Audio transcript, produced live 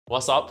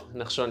What's up,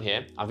 Nakhshon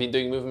here. I've been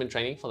doing movement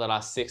training for the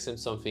last 6 and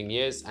something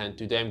years, and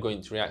today I'm going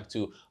to react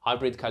to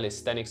Hybrid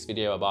Calisthenics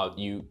video about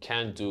you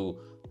can do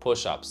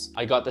push-ups.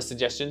 I got the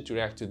suggestion to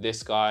react to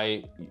this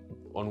guy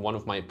on one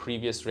of my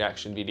previous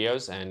reaction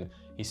videos, and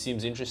he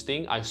seems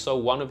interesting. I saw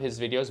one of his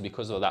videos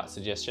because of that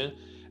suggestion,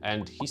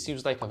 and he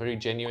seems like a very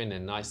genuine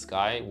and nice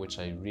guy, which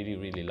I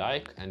really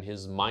like. And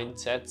his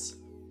mindsets,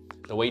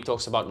 the way he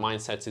talks about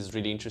mindsets is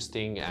really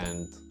interesting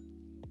and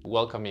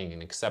welcoming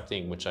and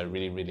accepting, which I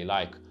really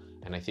like.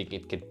 And I think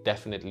it could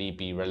definitely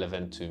be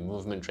relevant to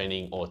movement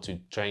training or to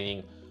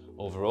training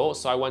overall.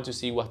 So I want to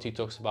see what he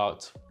talks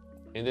about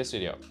in this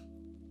video.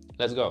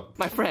 Let's go.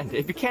 My friend,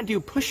 if you can't do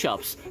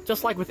push-ups,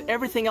 just like with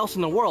everything else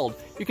in the world,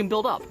 you can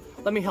build up.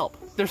 Let me help.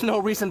 There's no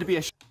reason to be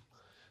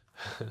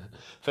ashamed.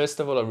 First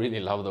of all, I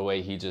really love the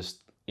way he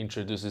just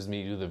introduces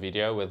me to the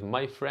video with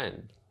my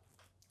friend.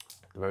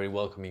 Very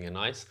welcoming and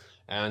nice.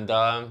 And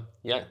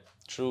yeah,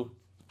 true.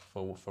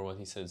 For what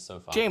he said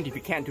so far. Ashamed if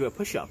you can't do a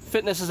push-up.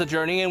 Fitness is a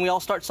journey and we all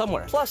start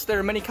somewhere. Plus, there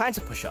are many kinds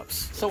of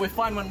push-ups. So we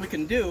find one we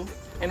can do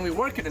and we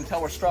work it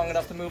until we're strong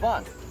enough to move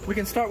on. We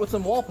can start with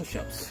some wall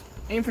push-ups.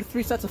 Aim for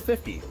 3 sets of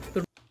 50.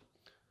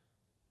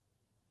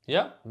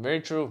 Yeah,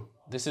 very true.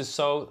 This is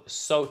so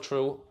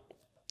true.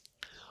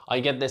 I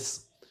get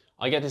this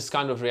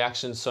kind of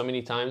reaction so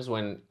many times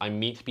when I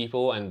meet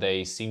people and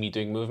they see me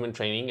doing movement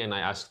training, and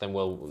I ask them,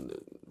 well,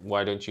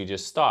 why don't you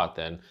just start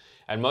then?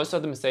 And most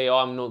of them say, oh,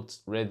 I'm not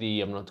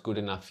ready, I'm not good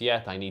enough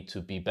yet, I need to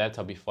be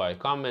better before I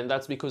come. And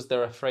that's because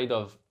they're afraid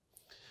of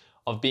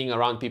being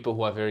around people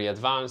who are very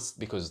advanced,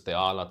 because there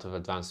are a lot of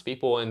advanced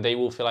people, and they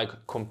will feel like,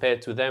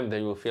 compared to them,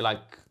 they will feel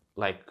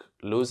like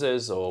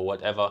losers or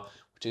whatever,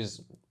 which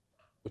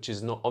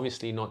is not,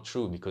 obviously not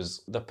true,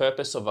 because the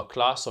purpose of a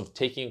class, of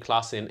taking a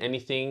class in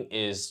anything,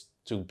 is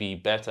to be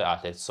better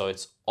at it. So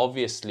it's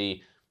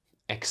obviously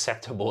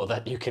acceptable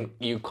that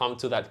you come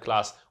to that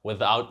class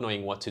without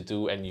knowing what to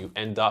do, and you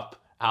end up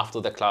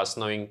after the class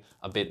knowing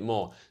a bit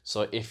more.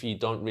 So if you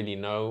don't really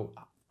know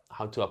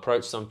how to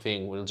approach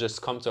something, we'll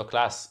just come to a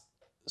class.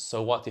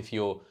 So what if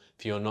you're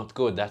not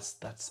good? That's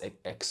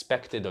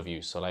expected of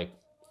you. So like,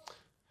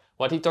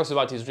 what he talks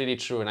about is really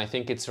true, and I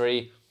think it's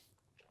very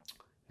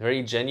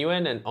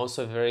genuine, and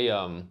also very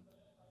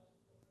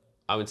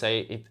I would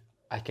say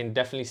I can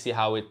definitely see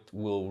how it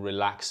will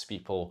relax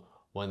people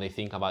when they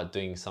think about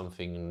doing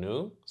something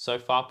new. So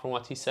far from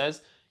what he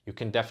says, you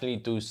can definitely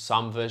do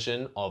some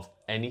version of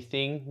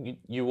anything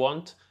you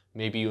want.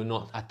 Maybe you're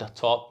not at the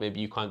top, maybe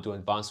you can't do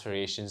advanced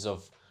variations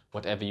of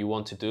whatever you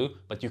want to do,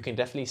 but you can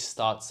definitely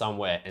start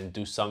somewhere and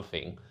do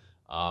something.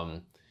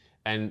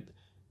 And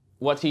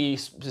what he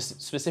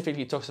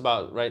specifically talks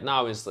about right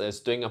now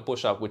is doing a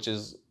push-up, which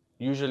is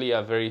usually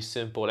a very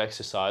simple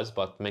exercise,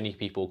 but many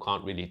people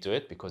can't really do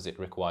it because it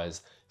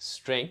requires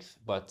strength.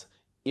 But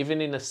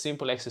even in a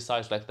simple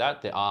exercise like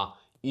that, there are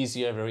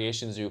easier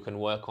variations you can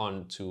work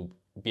on to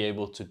be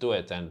able to do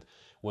it. And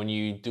when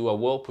you do a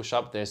wall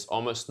push-up, there's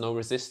almost no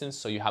resistance,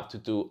 so you have to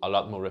do a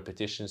lot more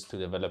repetitions to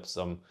develop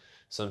some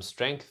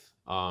strength.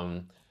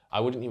 I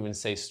wouldn't even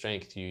say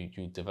strength, you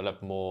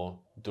develop more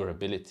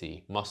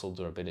durability, muscle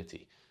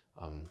durability.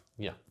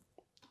 Yeah.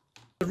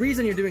 The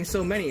reason you're doing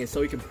so many is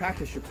so you can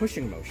practice your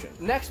pushing motion.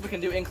 Next, we can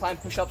do incline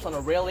push-ups on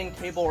a railing,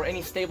 table, or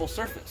any stable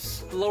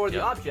surface. The lower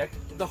the object,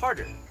 the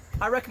harder.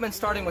 I recommend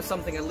starting with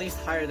something at least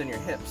higher than your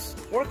hips.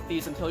 Work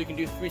these until you can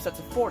do 3 sets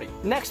of 40.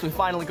 Next, we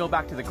finally go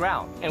back to the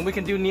ground, and we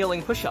can do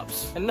kneeling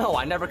push-ups. And no,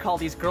 I never call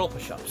these girl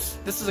push-ups.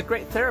 This is a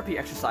great therapy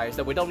exercise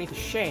that we don't need to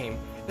shame,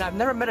 and I've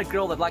never met a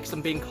girl that likes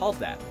them being called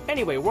that.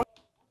 Anyway, work.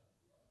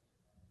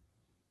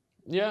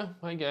 Yeah,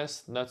 I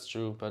guess that's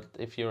true, but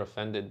if you're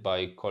offended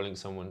by calling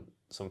someone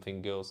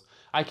something girls,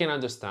 I can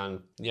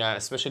understand. Yeah,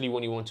 especially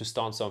when you want to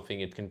start something,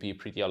 it can be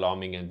pretty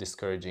alarming and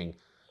discouraging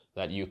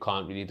that you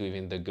can't really do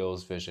even the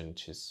girls' version,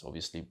 which is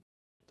obviously,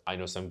 I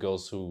know some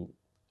girls who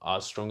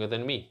are stronger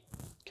than me,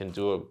 can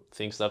do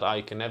things that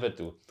I can never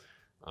do.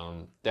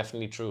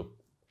 Definitely true,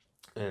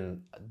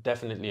 and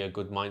definitely a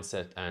good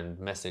mindset and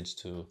message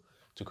to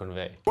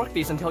convey. Work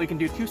these until you can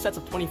do 2 sets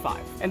of 25,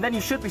 and then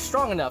you should be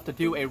strong enough to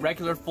do a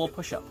regular full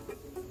push-up.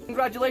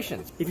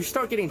 Congratulations! If you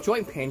start getting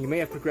joint pain, you may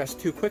have progressed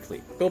too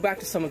quickly. Go back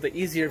to some of the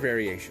easier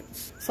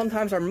variations.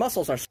 Sometimes our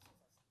muscles are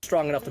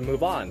strong enough to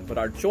move on, but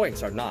our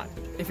joints are not.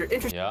 If you're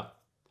interested... Yeah,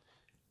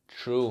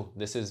 true.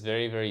 This is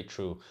very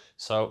true.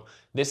 So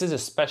this is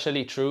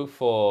especially true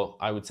for,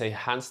 I would say,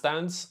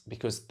 handstands,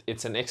 because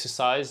it's an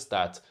exercise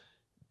that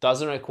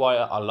doesn't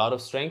require a lot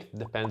of strength.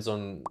 Depends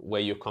on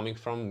where you're coming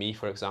from. Me,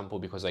 for example,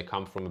 because I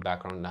come from a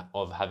background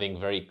of having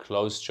very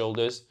closed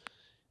shoulders,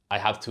 I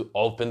have to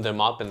open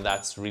them up, and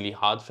that's really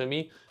hard for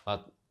me.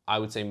 But I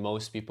would say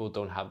most people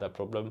don't have that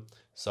problem.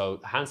 So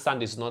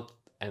handstand is not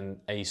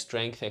a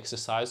strength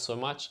exercise so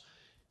much.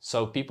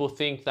 So people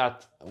think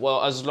that,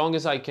 well, as long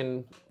as I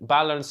can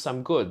balance,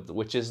 I'm good,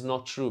 which is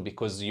not true,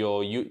 because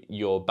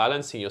you're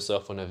balancing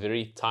yourself on a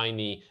very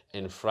tiny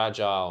and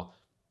fragile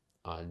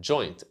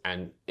joint.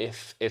 And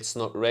if it's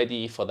not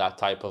ready for that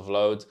type of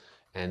load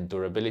and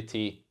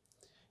durability,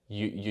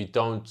 you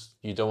don't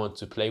want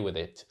to play with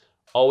it.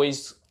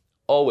 Always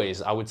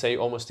always, I would say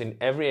almost in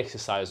every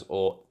exercise,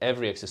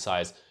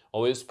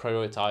 always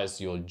prioritize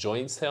your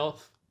joints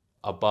health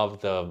above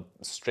the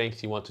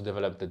strength you want to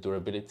develop, the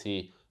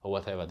durability or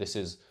whatever. This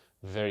is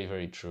very,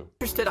 very true.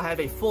 Interested, I have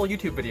a full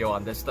YouTube video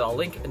on this that I'll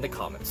link in the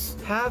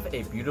comments. Have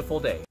a beautiful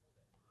day.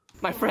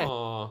 My friend.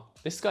 Oh,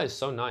 this guy is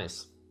so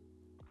nice.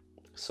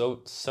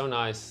 So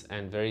nice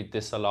and very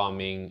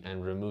disalarming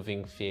and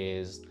removing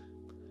fears.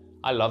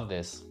 I love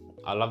this.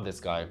 I love this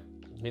guy.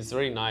 He's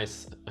very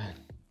nice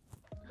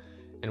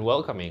and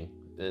welcoming.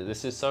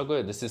 This is so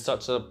good. This is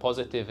such a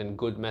positive and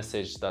good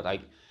message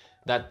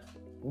that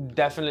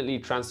definitely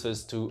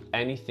transfers to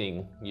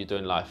anything you do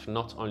in life,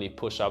 not only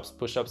push-ups.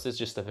 Push-ups is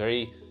just a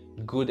very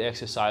good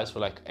exercise for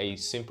like a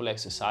simple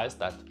exercise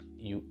that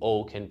you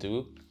all can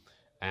do.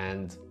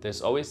 And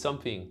there's always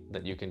something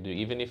that you can do,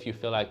 even if you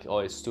feel like, oh,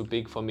 it's too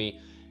big for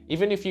me.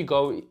 Even if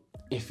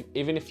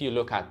you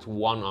look at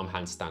one arm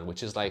handstand,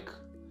 which is like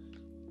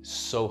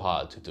so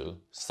hard to do,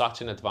 such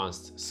an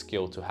advanced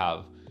skill to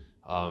have.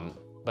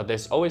 But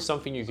there's always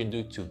something you can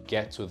do to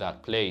get to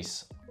that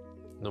place,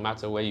 no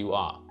matter where you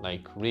are,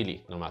 like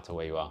really, no matter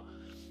where you are.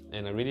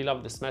 And I really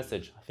love this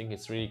message. I think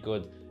it's really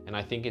good. And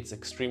I think it's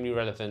extremely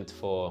relevant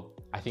for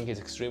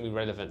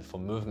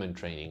movement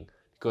training,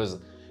 because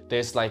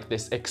there's like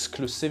this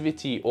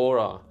exclusivity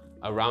aura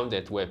around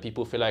it where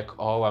people feel like,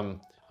 oh, I'm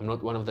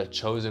not one of the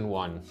chosen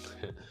one.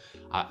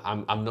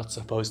 I'm not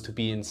supposed to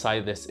be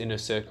inside this inner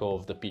circle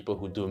of the people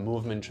who do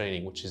movement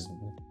training, which is,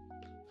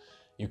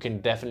 you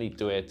can definitely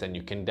do it and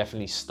you can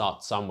definitely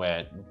start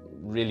somewhere.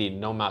 Really,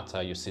 no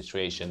matter your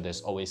situation,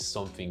 there's always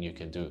something you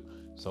can do.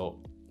 So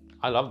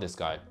I love this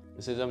guy.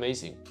 This is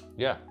amazing.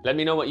 Yeah, let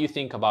me know what you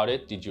think about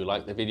it. Did you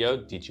like the video?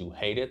 Did you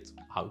hate it?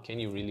 How can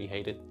you really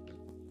hate it?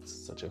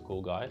 Such a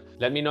cool guy.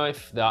 Let me know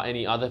if there are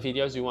any other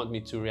videos you want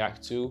me to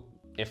react to.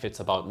 If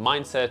it's about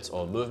mindset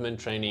or movement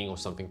training or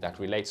something that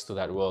relates to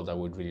that world, I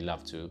would really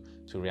love to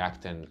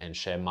react and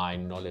share my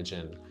knowledge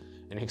and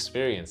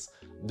experience.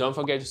 Don't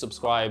forget to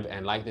subscribe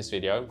and like this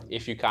video.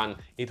 If you can,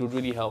 it would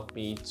really help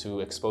me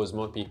to expose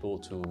more people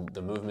to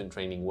the movement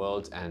training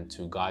world and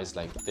to guys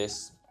like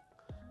this,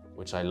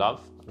 which I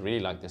love. I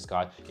really like this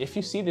guy. If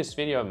you see this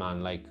video,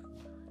 man, like,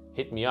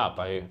 hit me up.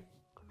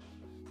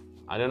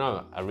 I don't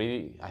know,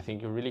 I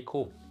think you're really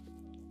cool.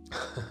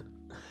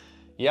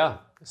 Yeah,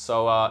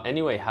 so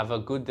anyway, have a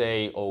good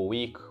day or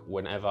week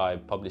whenever I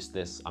publish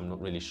this. I'm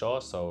not really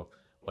sure, so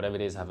whatever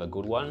it is, have a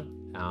good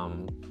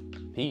one.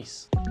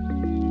 Peace.